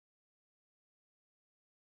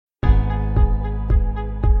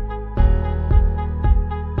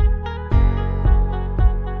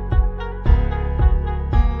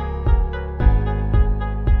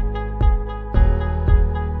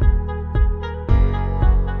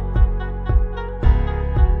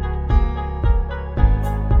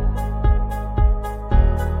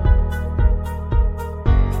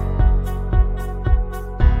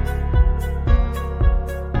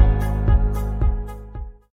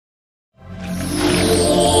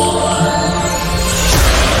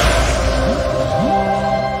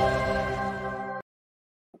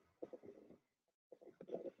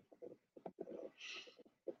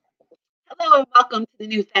welcome to the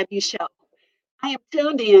new Fab You Show. I am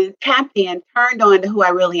tuned in, tapped in, turned on to who I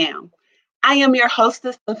really am. I am your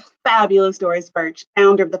hostess, the fabulous Doris Birch,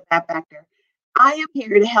 founder of the Fab Factor. I am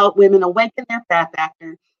here to help women awaken their Fab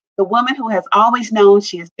Factor, the woman who has always known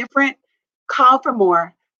she is different, called for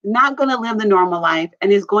more, not going to live the normal life,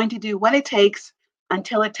 and is going to do what it takes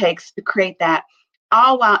until it takes to create that,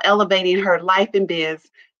 all while elevating her life and biz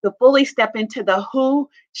to fully step into the who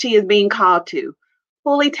she is being called to,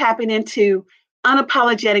 fully tapping into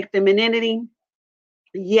unapologetic femininity.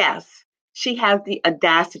 Yes, she has the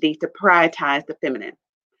audacity to prioritize the feminine.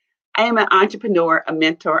 I am an entrepreneur, a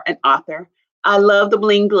mentor, an author. I love the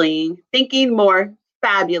bling bling, thinking more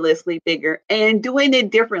fabulously bigger and doing it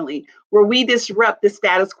differently, where we disrupt the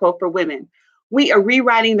status quo for women. We are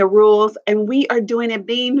rewriting the rules and we are doing it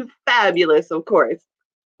being fabulous, of course.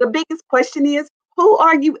 The biggest question is, who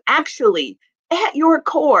are you actually at your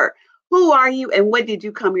core? Who are you and what did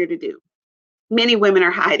you come here to do? Many women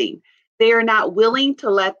are hiding. They are not willing to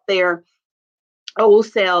let their old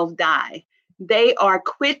selves die. They are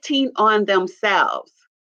quitting on themselves.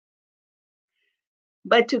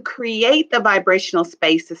 But to create the vibrational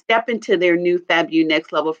space to step into their new FabU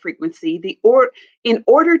next level frequency, in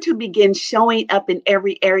order to begin showing up in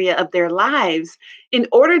every area of their lives, in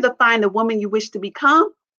order to find the woman you wish to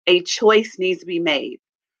become, a choice needs to be made.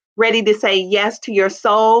 Ready to say yes to your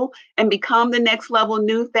soul and become the next level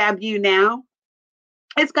new FabU now?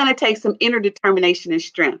 It's going to take some inner determination and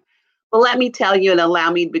strength. But let me tell you and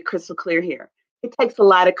allow me to be crystal clear here. It takes a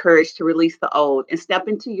lot of courage to release the old and step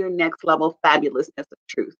into your next level fabulousness of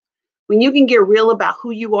truth. When you can get real about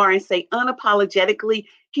who you are and say unapologetically,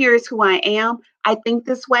 here's who I am. I think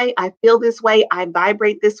this way. I feel this way. I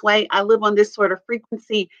vibrate this way. I live on this sort of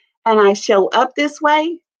frequency and I show up this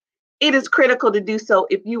way. It is critical to do so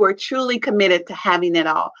if you are truly committed to having it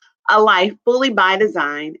all, a life fully by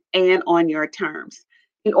design and on your terms.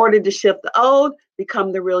 In order to shift the old,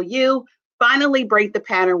 become the real you, finally break the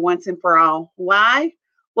pattern once and for all. Why?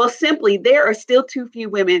 Well, simply, there are still too few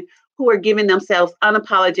women who are giving themselves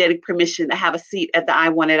unapologetic permission to have a seat at the I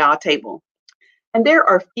Want It All table. And there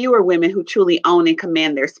are fewer women who truly own and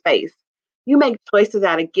command their space. You make choices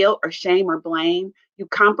out of guilt or shame or blame. You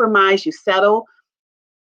compromise, you settle,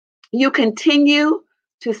 you continue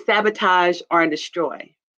to sabotage or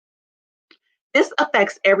destroy. This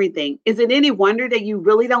affects everything. Is it any wonder that you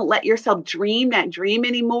really don't let yourself dream that dream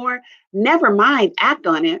anymore? Never mind, act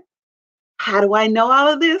on it. How do I know all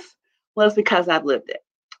of this? Well, it's because I've lived it.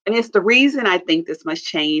 And it's the reason I think this must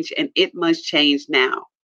change and it must change now.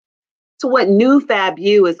 So, what New Fab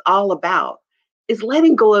You is all about is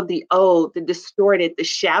letting go of the old, the distorted, the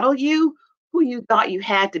shadow you, who you thought you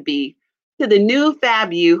had to be, to the new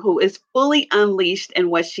Fab You who is fully unleashed in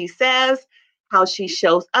what she says, how she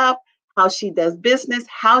shows up, how she does business,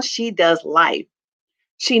 how she does life.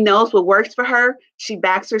 She knows what works for her. She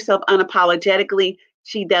backs herself unapologetically.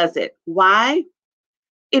 She does it. Why?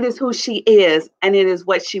 It is who she is, and it is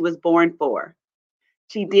what she was born for.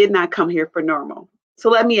 She did not come here for normal. So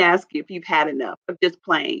let me ask you if you've had enough of just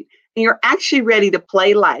playing and you're actually ready to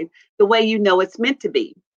play life the way you know it's meant to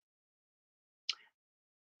be.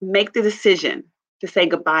 Make the decision to say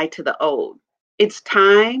goodbye to the old. It's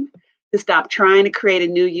time to stop trying to create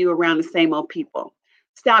a new you around the same old people.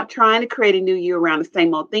 Stop trying to create a new you around the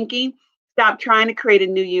same old thinking. Stop trying to create a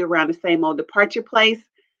new you around the same old departure place.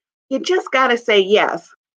 You just got to say yes.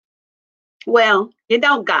 Well, you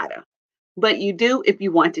don't gotta, but you do if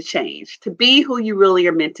you want to change, to be who you really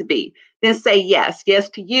are meant to be. Then say yes. Yes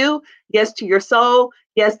to you, yes to your soul,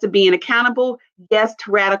 yes to being accountable, yes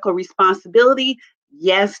to radical responsibility,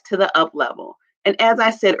 yes to the up level. And as I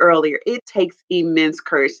said earlier, it takes immense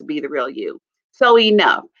courage to be the real you. So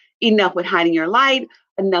enough. Enough with hiding your light,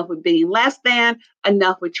 enough with being less than,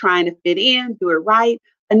 enough with trying to fit in, do it right,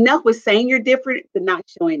 enough with saying you're different, but not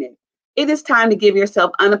showing it. It is time to give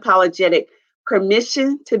yourself unapologetic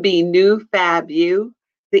permission to be new fab you.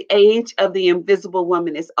 The age of the invisible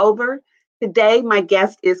woman is over. Today, my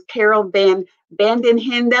guest is Carol Van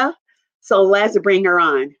Vandenhinde. So let's bring her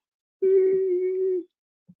on.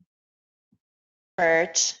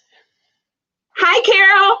 Birch. Hi,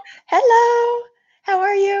 Carol. Hello. How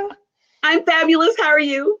are you? I'm fabulous. How are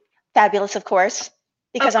you? Fabulous, of course, Of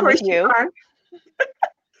because I'm course with you you. are.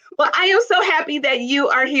 Well, I am so happy that you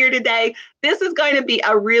are here today. This is going to be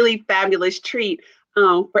a really fabulous treat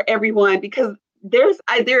for everyone because there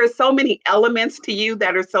are so many elements to you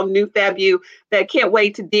that are so new fab you that can't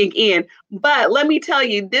wait to dig in. But let me tell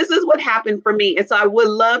you, this is what happened for me, and so I would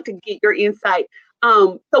love to get your insight.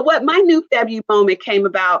 So what my new fab you moment came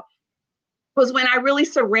about was when I really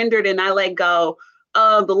surrendered and I let go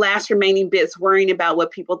of the last remaining bits worrying about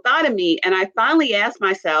what people thought of me. And I finally asked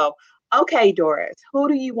myself, okay, Doris, who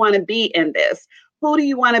do you want to be in this? Who do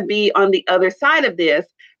you want to be on the other side of this?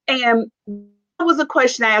 And that was a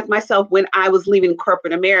question I asked myself when I was leaving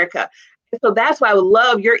corporate America. And so that's why I would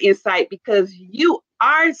love your insight, because you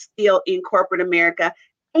are still in corporate America,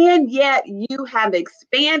 and yet you have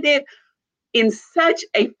expanded in such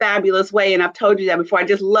a fabulous way. And I've told you that before. I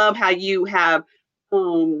just love how you have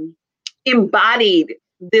embodied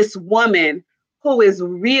this woman who is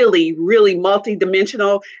really, really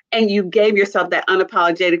multidimensional, and you gave yourself that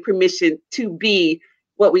unapologetic permission to be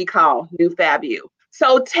what we call new fab you.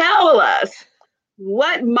 So tell us,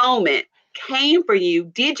 what moment came for you?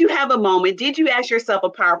 Did you have a moment? Did you ask yourself a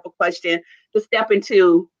powerful question to step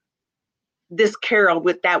into this Carol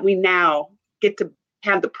with that we now get to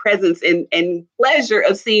have the presence and pleasure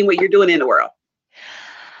of seeing what you're doing in the world?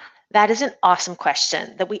 That is an awesome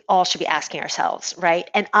question that we all should be asking ourselves, right?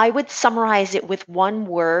 And I would summarize it with one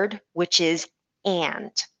word, which is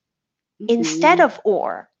and, instead Mhm. of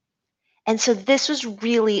or. And so this was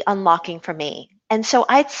really unlocking for me. And so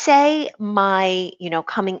I'd say my,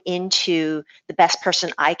 coming into the best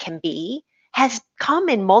person I can be has come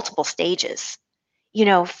in multiple stages.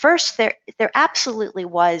 First there absolutely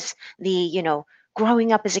was the,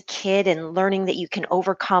 growing up as a kid and learning that you can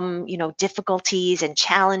overcome, difficulties and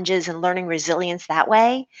challenges and learning resilience that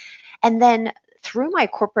way. And then through my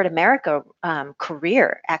corporate America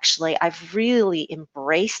career, actually, I've really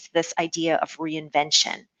embraced this idea of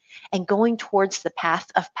reinvention and going towards the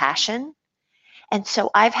path of passion. And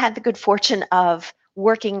so I've had the good fortune of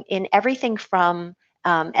working in everything from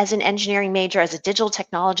as an engineering major, as a digital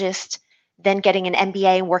technologist, then getting an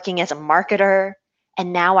MBA and working as a marketer.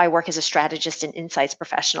 And now I work as a strategist and insights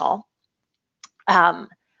professional, um,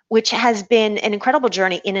 which has been an incredible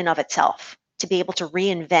journey in and of itself to be able to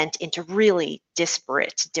reinvent into really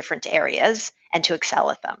disparate different areas and to excel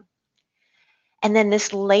at them. And then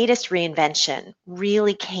this latest reinvention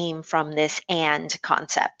really came from this and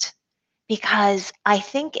concept, because I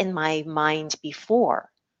think in my mind before,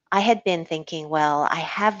 I had been thinking, well, I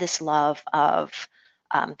have this love of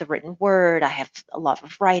the written word, I have a love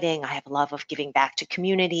of writing, I have a love of giving back to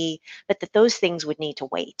community, but that those things would need to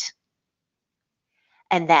wait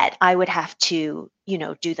and that I would have to,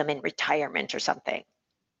 do them in retirement or something.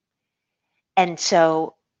 And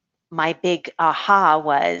so my big aha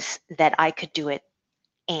was that I could do it,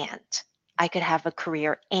 and I could have a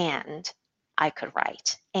career, and I could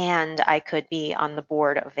write, and I could be on the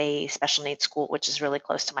board of a special needs school, which is really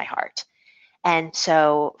close to my heart. And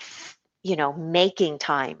so, making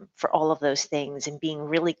time for all of those things and being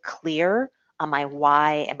really clear on my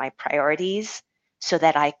why and my priorities so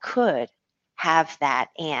that I could have that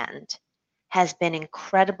and has been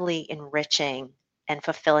incredibly enriching and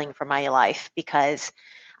fulfilling for my life, because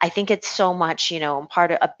I think it's so much,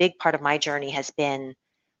 a big part of my journey has been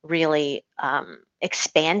really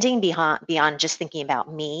expanding beyond just thinking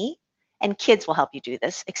about me. And kids will help you do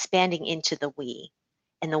this, expanding into the we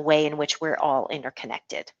and the way in which we're all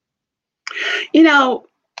interconnected. You know,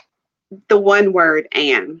 the one word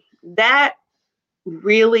and that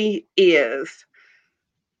really is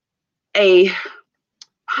a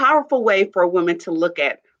powerful way for a woman to look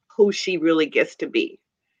at who she really gets to be.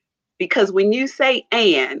 Because when you say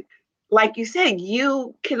and, like you said,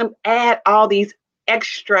 you can add all these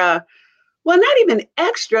extra, well, not even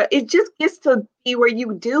extra, it just gets to be where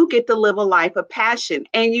you do get to live a life of passion,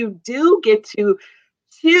 and you do get to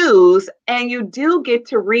choose, and you do get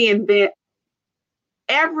to reinvent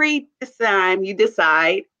every time you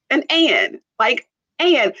decide an and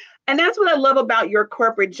and that's what I love about your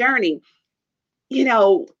corporate journey. You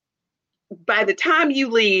know, by the time you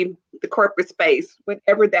leave the corporate space,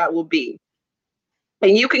 whatever that will be,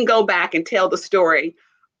 and you can go back and tell the story,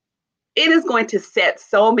 it is going to set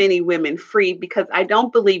so many women free, because I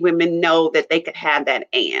don't believe women know that they could have that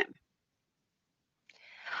and.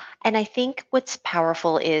 And I think what's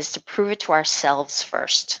powerful is to prove it to ourselves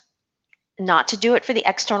first, not to do it for the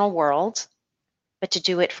external world, but to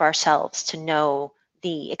do it for ourselves, to know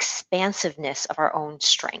the expansiveness of our own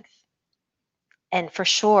strength. And for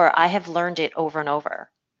sure, I have learned it over and over,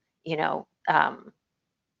 you know, um,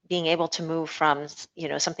 being able to move from,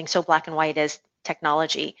 something so black and white as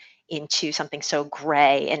technology into something so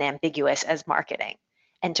gray and ambiguous as marketing.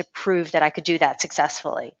 And to prove that I could do that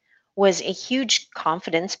successfully was a huge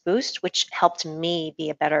confidence boost, which helped me be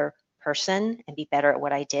a better person and be better at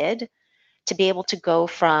what I did. To be able to go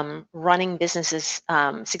from running businesses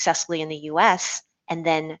successfully in the US and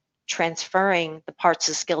then transferring the parts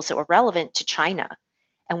of skills that were relevant to China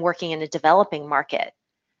and working in a developing market,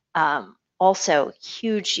 also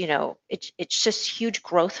huge, it's just huge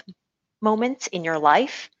growth moments in your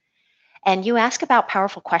life. And you ask about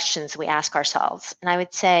powerful questions we ask ourselves. And I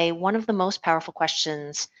would say one of the most powerful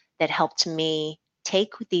questions that helped me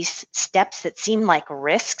take these steps that seemed like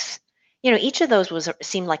risks, each of those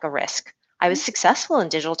seemed like a risk. I was successful in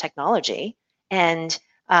digital technology, and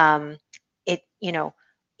it,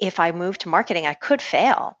 if I moved to marketing, I could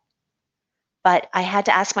fail. But I had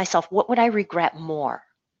to ask myself, what would I regret more?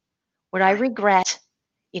 Would I Right. regret,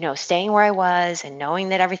 staying where I was and knowing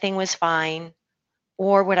that everything was fine?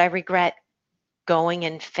 Or would I regret going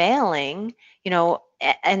and failing,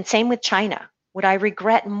 and same with China. Would I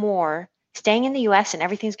regret more staying in the US and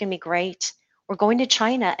everything's going to be great, or going to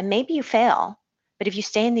China and maybe you fail, but if you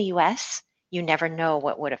stay in the US, you never know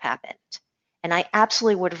what would have happened. And I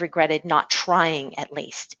absolutely would have regretted not trying at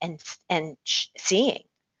least and seeing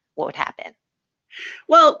what would happen.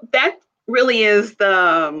 Well, that really is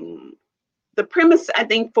the premise, I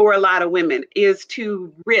think, for a lot of women is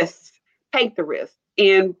to take the risk,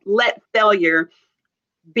 and let failure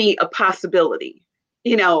be a possibility.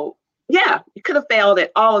 You know, yeah, you could have failed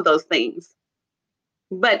at all of those things,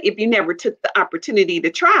 but if you never took the opportunity to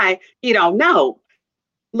try, you don't know.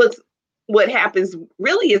 Look, what happens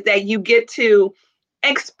really is that you get to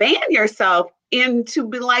expand yourself into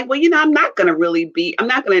be like, well, I'm not going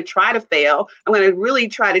to try to fail. I'm going to really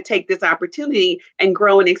try to take this opportunity and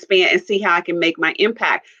grow and expand and see how I can make my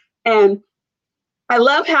impact. And I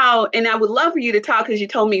love how, and I would love for you to talk, because you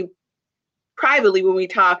told me privately when we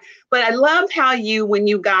talked, but I loved how when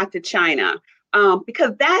you got to China,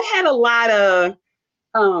 because that had a lot of,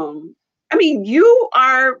 I mean, you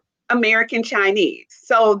are American Chinese.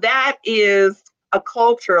 So that is a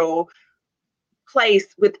cultural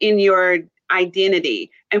place within your identity.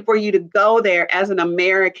 And for you to go there as an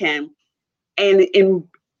American and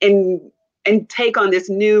and and take on this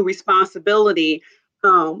new responsibility,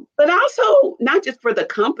 but also not just for the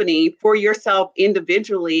company, for yourself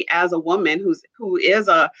individually as a woman who is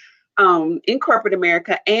a in corporate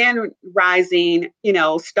America and rising,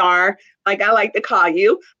 star, like I like to call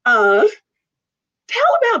you.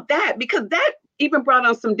 Tell about that, because that even brought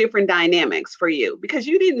on some different dynamics for you, because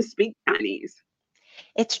you didn't speak Chinese.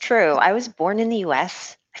 It's true. I was born in the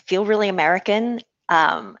US. I feel really American.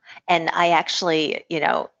 And I actually,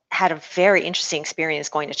 had a very interesting experience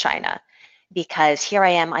going to China, because here I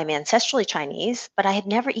am, I'm ancestrally Chinese, but I had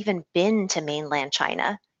never even been to mainland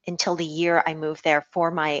China until the year I moved there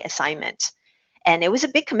for my assignment. And it was a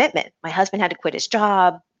big commitment. My husband had to quit his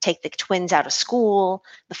job, take the twins out of school.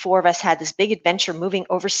 The four of us had this big adventure moving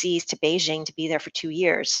overseas to Beijing to be there for 2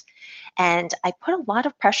 years. And I put a lot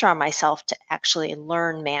of pressure on myself to actually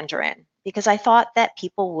learn Mandarin, because I thought that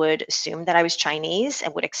people would assume that I was Chinese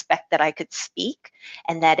and would expect that I could speak,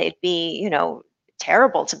 and that it'd be,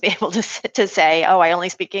 terrible to be able to say, oh, I only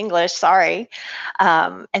speak English, sorry.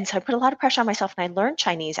 And so I put a lot of pressure on myself, and I learned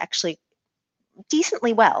Chinese actually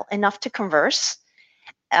decently well, enough to converse,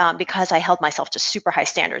 because I held myself to super high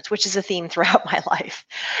standards, which is a theme throughout my life.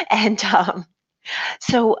 And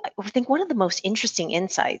so I think one of the most interesting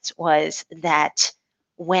insights was that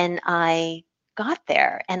when I got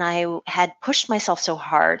there and I had pushed myself so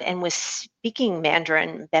hard and was speaking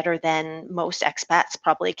Mandarin better than most expats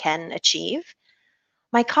probably can achieve,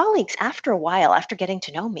 my colleagues, after a while, after getting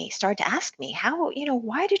to know me, started to ask me,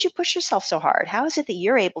 why did you push yourself so hard? How is it that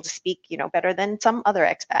you're able to speak, better than some other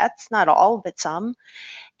expats? Not all, but some.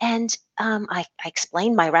 And I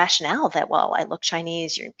explained my rationale that, well, I look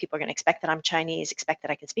Chinese. People are going to expect that I'm Chinese, expect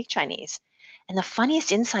that I can speak Chinese. And the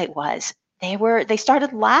funniest insight was they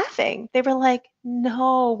started laughing. They were like,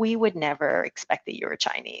 no, we would never expect that you were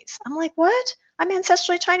Chinese. I'm like, what? I'm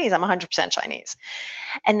ancestrally Chinese. I'm 100% Chinese.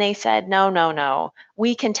 And they said, no, no, no.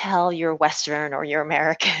 We can tell you're Western or you're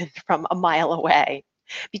American from a mile away,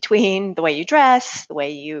 between the way you dress, the way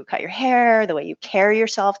you cut your hair, the way you carry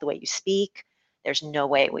yourself, the way you speak. There's no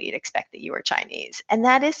way we'd expect that you were Chinese. And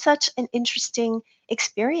that is such an interesting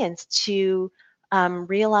experience to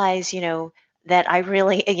realize, that I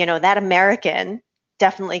really, that American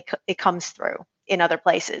definitely it comes through in other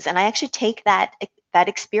places. And I actually take that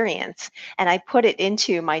experience and I put it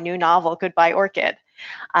into my new novel, Goodbye Orchid.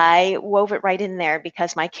 I wove it right in there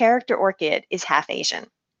because my character Orchid is half Asian.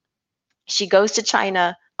 She goes to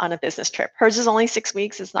China on a business trip. Hers is only 6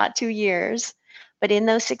 weeks, it's not 2 years. But in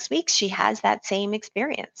those 6 weeks, she has that same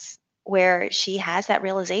experience where she has that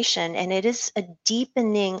realization, and it is a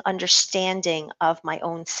deepening understanding of my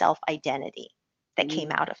own self identity that came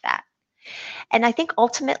Mm. out of that. And I think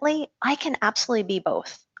ultimately, I can absolutely be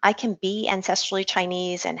both. I can be ancestrally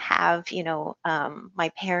Chinese and have, my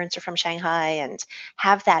parents are from Shanghai and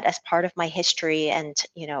have that as part of my history and,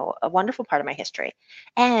 a wonderful part of my history.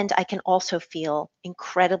 And I can also feel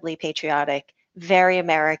incredibly patriotic, very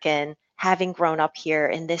American, having grown up here,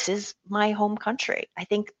 and this is my home country. I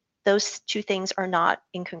think those two things are not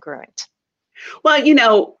incongruent.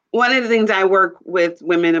 Well, one of the things I work with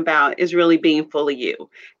women about is really being fully you.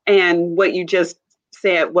 And what you just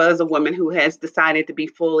said was a woman who has decided to be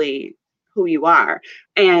fully who you are.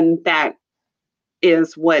 And that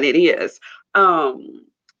is what it is,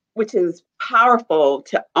 which is powerful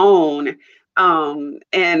to own.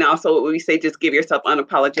 And also, what we say, just give yourself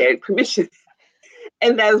unapologetic permission.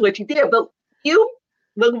 And that is what you did. But you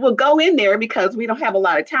we'll go in there because we don't have a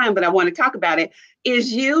lot of time, but I want to talk about it.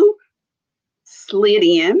 Is you slid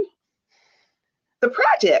in the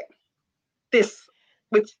project, this,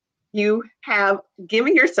 which you have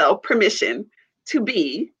given yourself permission to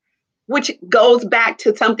be, which goes back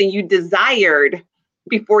to something you desired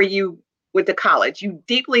before you went to college. You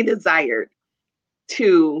deeply desired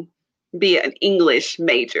to be an English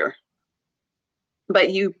major,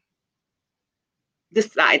 but you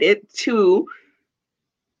decided to,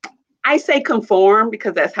 I say conform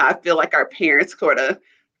because that's how I feel like our parents sort of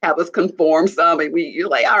have us conform some, and you're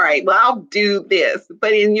like, all right, well, I'll do this.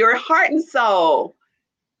 But in your heart and soul,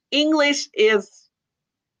 English is,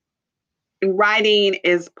 writing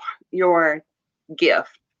is your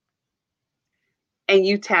gift, and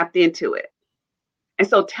you tapped into it. And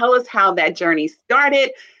so tell us how that journey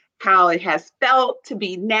started, how it has felt to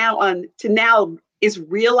be now is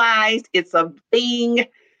realized, it's a thing,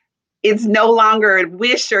 it's no longer a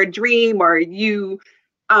wish or dream, or you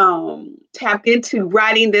tapped into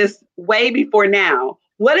writing this way before now.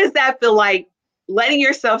 What does that feel like, letting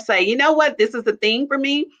yourself say, you know what, this is a thing for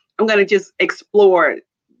me, I'm going to just explore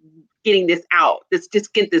getting this out,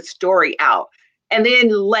 just get this story out, and then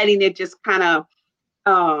letting it just kind of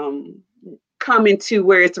come into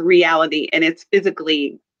where it's reality and it's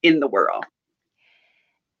physically in the world?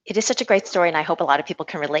 It is such a great story, and I hope a lot of people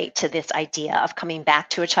can relate to this idea of coming back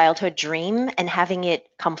to a childhood dream and having it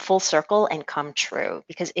come full circle and come true,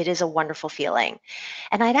 because it is a wonderful feeling.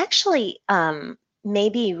 And I'd actually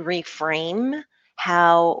maybe reframe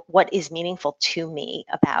what is meaningful to me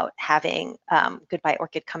about having Goodbye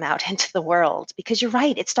Orchid come out into the world, because you're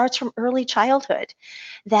right, it starts from early childhood.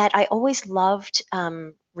 That I always loved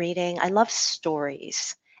reading. I love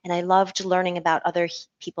stories. And I loved learning about other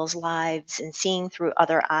people's lives and seeing through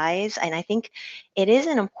other eyes. And I think it is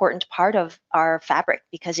an important part of our fabric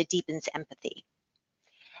because it deepens empathy.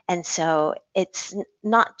 And so it's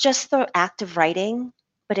not just the act of writing,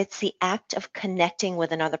 but it's the act of connecting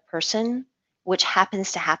with another person, which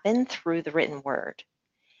happens to happen through the written word.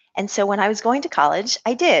 And so when I was going to college,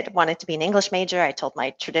 I did wanted to be an English major. I told my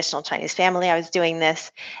traditional Chinese family I was doing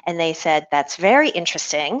this, and they said, that's very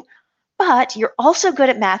interesting, but you're also good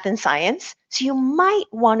at math and science, so you might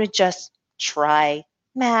want to just try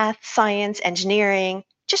math, science, engineering.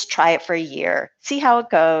 Just try it for a year, see how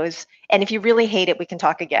it goes. And if you really hate it, we can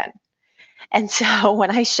talk again. And so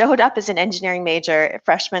when I showed up as an engineering major,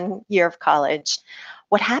 freshman year of college,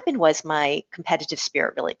 what happened was my competitive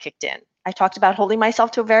spirit really kicked in. I talked about holding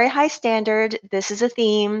myself to a very high standard. This is a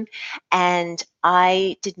theme. And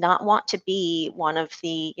I did not want to be one of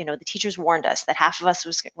the teachers warned us that half of us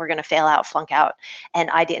were going to fail out, flunk out.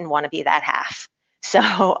 And I didn't want to be that half.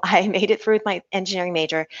 So I made it through with my engineering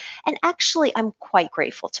major. And actually, I'm quite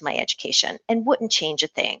grateful to my education and wouldn't change a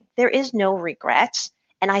thing. There is no regret.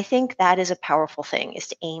 And I think that is a powerful thing, is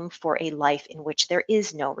to aim for a life in which there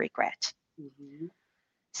is no regret. Mm-hmm.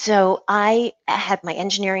 So I had my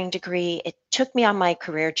engineering degree. It took me on my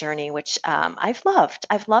career journey, which I've loved.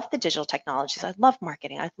 I've loved the digital technologies. I love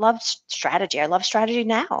marketing. I love strategy. I love strategy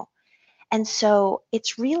now. And so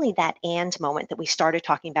it's really that and moment that we started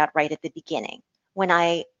talking about right at the beginning,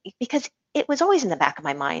 because it was always in the back of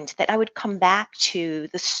my mind that I would come back to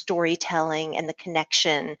the storytelling and the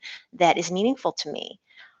connection that is meaningful to me,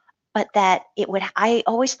 but that I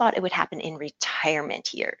always thought it would happen in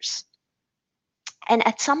retirement years. And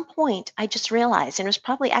at some point, I just realized, and it was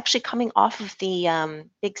probably actually coming off of the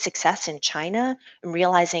big success in China and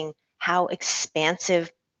realizing how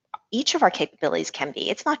expansive each of our capabilities can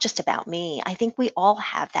be. It's not just about me. I think we all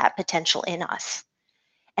have that potential in us,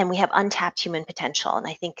 and we have untapped human potential. And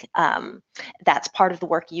I think that's part of the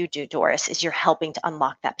work you do, Doris, is you're helping to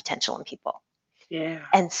unlock that potential in people. Yeah.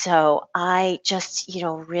 And so I just,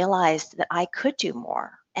 realized that I could do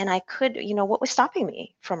more. And I could, what was stopping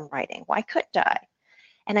me from writing? Why couldn't I?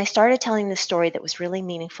 And I started telling this story that was really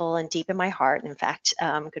meaningful and deep in my heart. And in fact,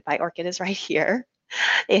 Goodbye Orchid is right here.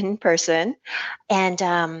 in person,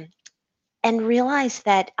 and realized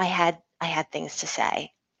that I had things to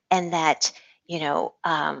say, and that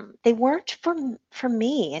they weren't for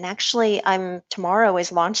me. And actually, tomorrow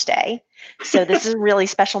is launch day, so this is a really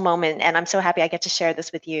special moment, and I'm so happy I get to share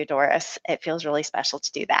this with you, Doris. It feels really special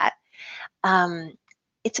to do that. Um,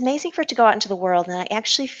 it's amazing for it to go out into the world, and I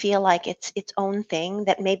actually feel like it's its own thing,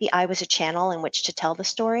 that maybe I was a channel in which to tell the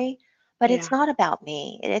story, but it's Yeah. not about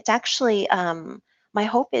me. It's actually, my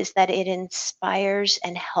hope is that it inspires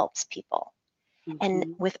and helps people. And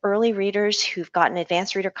Hmm. with early readers who've gotten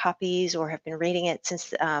advanced reader copies or have been reading it since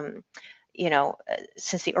the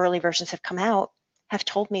early versions have come out, have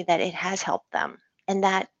told me that it has helped them. And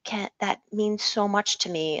that means so much to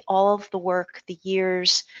me. All of the work, the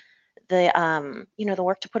years, the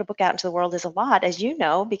work to put a book out into the world is a lot, as you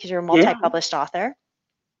know, because you're a Yeah. multi-published author.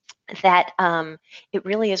 That it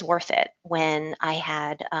really is worth it. When I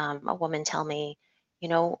had a woman tell me,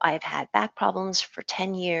 I've had back problems for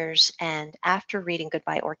 10 years, and after reading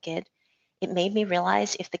Goodbye Orchid, it made me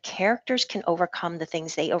realize if the characters can overcome the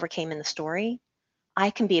things they overcame in the story, I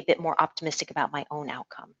can be a bit more optimistic about my own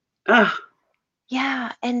outcome. Ah,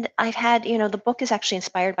 Yeah, and I've had, the book is actually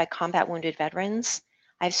inspired by combat wounded veterans.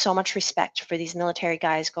 I have so much respect for these military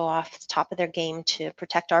guys go off the top of their game to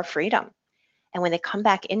protect our freedom. And when they come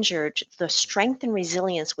back injured, the strength and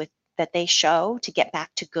resilience that they show to get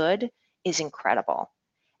back to good is incredible.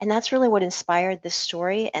 And that's really what inspired this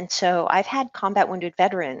story. And so I've had combat wounded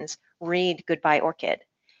veterans read Goodbye Orchid,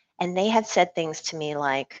 and they have said things to me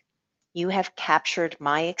like, "You have captured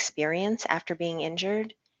my experience after being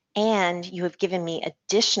injured, and you have given me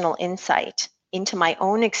additional insight into my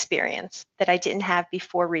own experience that I didn't have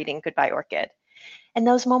before reading Goodbye Orchid." And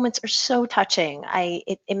those moments are so touching.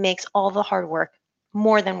 It makes all the hard work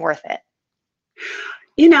more than worth it.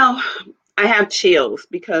 you know, I have chills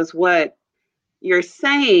because what you're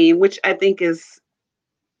saying, which I think is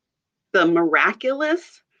the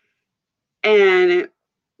miraculous, and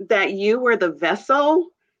that you were the vessel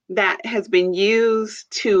that has been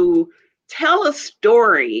used to tell a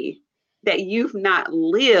story that you've not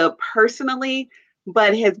lived personally,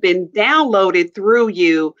 but has been downloaded through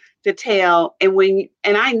you to tell.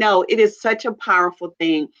 And I know it is such a powerful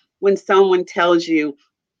thing when someone tells you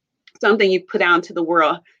something you put out into the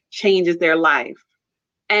world changes their life.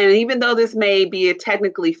 And even though this may be a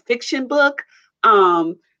technically fiction book,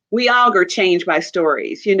 we all are changed by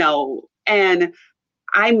stories. And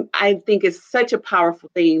I think it's such a powerful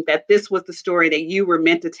thing that this was the story that you were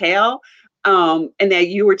meant to tell, and that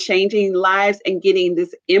you were changing lives and getting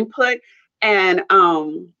this input. And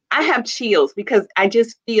I have chills because I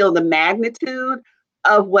just feel the magnitude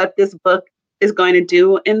of what this book is going to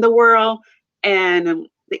do in the world, and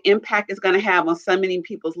the impact it's going to have on so many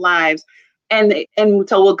people's lives. And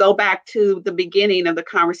so we'll go back to the beginning of the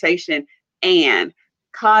conversation, and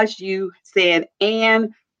cause you said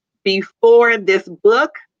and before this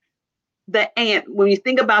book, when you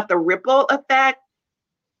think about the ripple effect,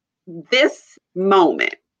 this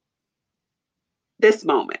moment, this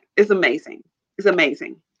moment is amazing. It's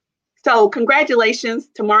amazing. So congratulations,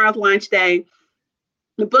 tomorrow's launch day.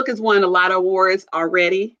 The book has won a lot of awards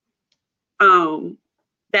already. Um,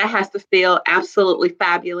 that has to feel absolutely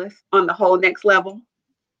fabulous on the whole next level.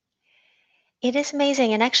 It is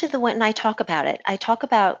amazing. And actually, when I talk about it, I talk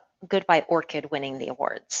about Goodbye Orchid winning the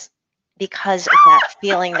awards because of that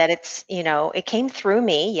feeling that it came through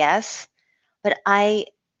me, yes, but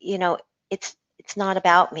you know, it's not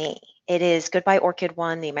about me. It is Goodbye Orchid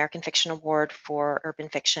won the American Fiction Award for urban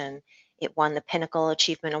fiction. It won the Pinnacle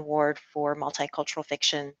Achievement Award for multicultural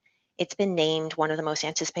fiction. It's been named one of the most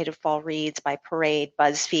anticipated fall reads by Parade,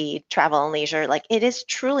 BuzzFeed, Travel and Leisure. Like, it is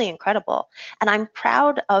truly incredible. And I'm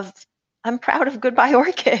proud of Goodbye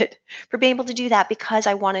Orchid for being able to do that because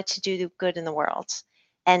I wanted to do good in the world.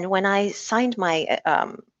 And when I signed my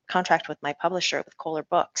contract with my publisher, with Kohler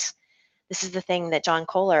Books, this is the thing that John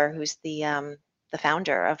Kohler, who's the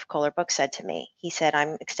founder of Kohler Books, said to me. He said,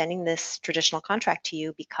 "I'm extending this traditional contract to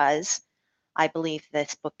you because I believe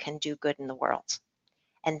this book can do good in the world."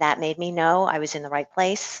 And that made me know I was in the right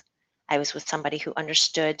place. I was with somebody who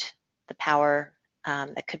understood the power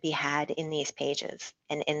that could be had in these pages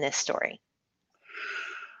and in this story.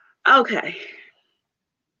 Okay.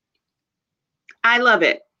 I love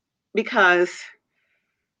it because,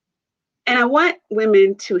 and I want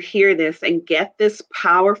women to hear this and get this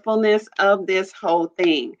powerfulness of this whole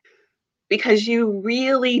thing, because you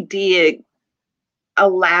really did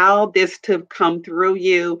allow this to come through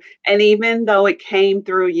you. And even though it came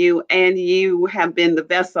through you and you have been the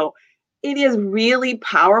vessel, it is really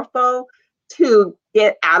powerful to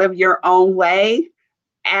get out of your own way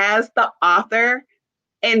as the author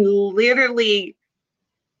and literally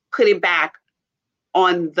put it back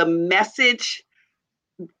on the message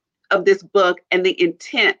of this book and the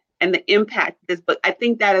intent and the impact of this book. I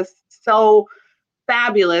think that is so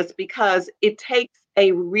fabulous because it takes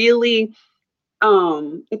a really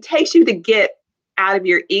it takes you to get out of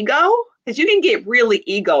your ego, because you can get really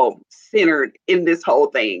ego centered in this whole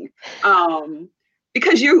thing,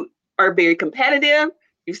 because you are very competitive.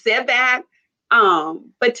 You said that,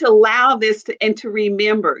 but to allow this to, and to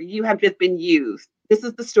remember you have just been used. This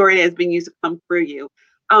is the story that has been used to come through you.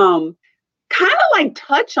 Kind of like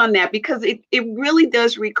touch on that, because it really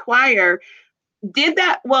does require,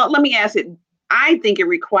 well, let me ask it. I think it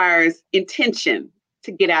requires intention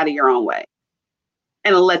to get out of your own way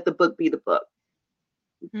and let the book be the book.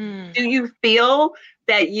 Do you feel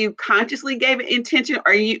that you consciously gave it intention,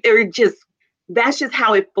 or just that's just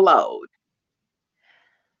how it flowed?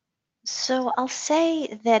 So I'll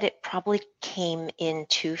say that it probably came in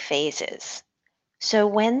two phases. So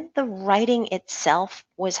when the writing itself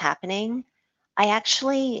was happening, I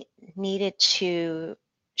actually needed to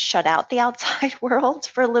shut out the outside world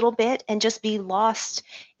for a little bit and just be lost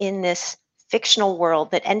in this fictional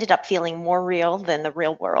world that ended up feeling more real than the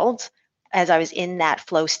real world as I was in that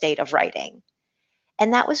flow state of writing.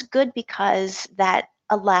 And that was good because that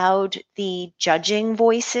allowed the judging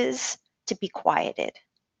voices to be quieted.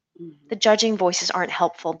 The judging voices aren't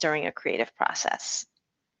helpful during a creative process.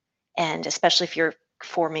 And especially if you're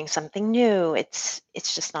forming something new, it's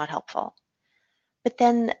just not helpful. But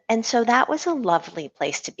then, and so that was a lovely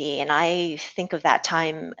place to be. And I think of that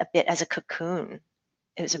time a bit as a cocoon.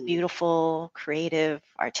 It was a beautiful, creative,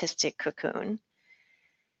 artistic cocoon.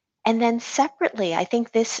 And then separately, I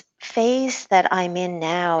think this phase that I'm in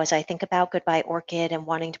now, as I think about Goodbye Orchid and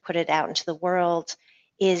wanting to put it out into the world,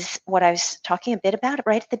 is what I was talking a bit about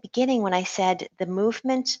right at the beginning when I said the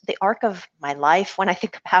movement, the arc of my life, when I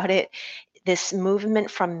think about it, this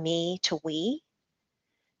movement from me to we,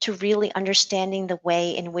 to really understanding the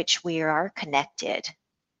way in which we are connected,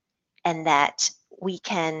 and that we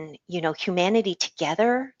can, humanity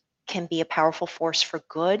together can be a powerful force for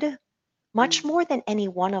good, much more than any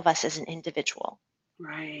one of us as an individual.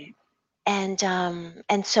 Right. And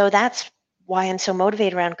so that's why I'm so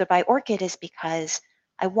motivated around Goodbye Orchid, is because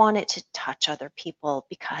I want it to touch other people,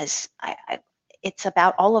 because it's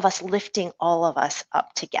about all of us lifting all of us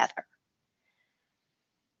up together.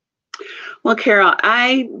 Well, Carol,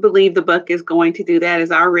 I believe the book is going to do that.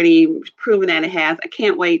 It's already proven that it has. I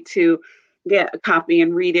can't wait to get a copy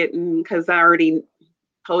and read it, because I already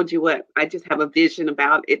told you what I just have a vision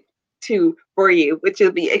about it too for you, which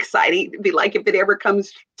will be exciting. To be like, if it ever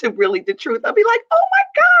comes to really the truth, I'll be like, oh my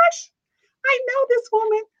gosh, I know this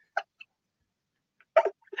woman.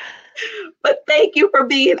 But thank you for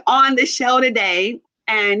being on the show today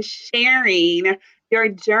and sharing your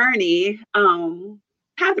journey.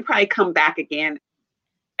 Have to probably come back again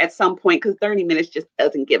at some point, because 30 minutes just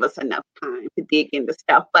doesn't give us enough time to dig into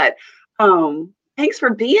stuff. But thanks for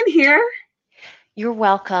being here. You're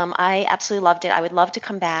welcome. I absolutely loved it. I would love to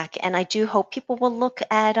come back. And I do hope people will look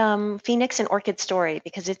at Phoenix and Orchid's story,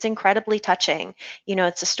 because it's incredibly touching.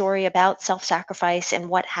 It's a story about self-sacrifice and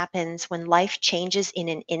what happens when life changes in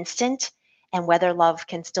an instant, and whether love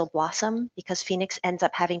can still blossom, because Phoenix ends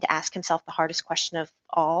up having to ask himself the hardest question of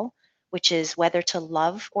all, which is whether to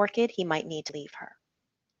love Orchid, he might need to leave her.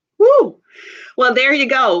 Woo! Well, there you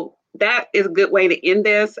go. That is a good way to end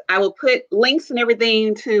this. I will put links and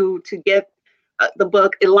everything to get the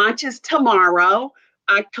book. It launches tomorrow,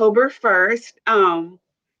 October 1st.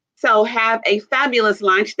 So have a fabulous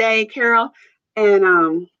launch day, Carol,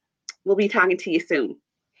 and we'll be talking to you soon.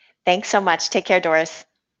 Thanks so much. Take care, Doris.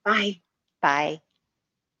 Bye. Bye.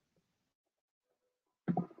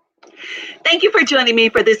 Thank you for joining me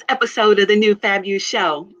for this episode of the New Fab You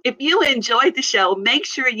Show. If you enjoyed the show, make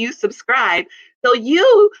sure you subscribe so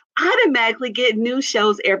you automatically get new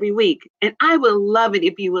shows every week. And I would love it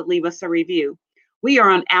if you would leave us a review. We are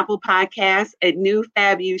on Apple Podcasts at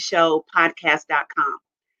newfabusshowpodcast.com.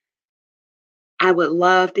 I would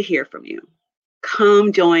love to hear from you.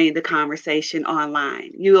 Come join the conversation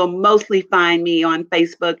online. You will mostly find me on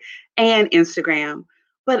Facebook and Instagram,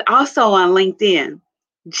 but also on LinkedIn.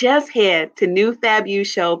 Just head to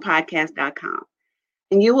newfabusshowpodcast.com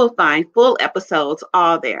and you will find full episodes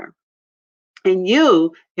all there. And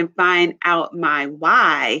you can find out my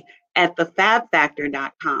why at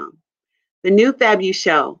thefabfactor.com. The New Fab You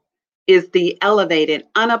Show is the elevated,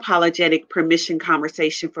 unapologetic permission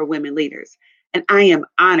conversation for women leaders. And I am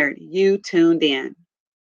honored you tuned in.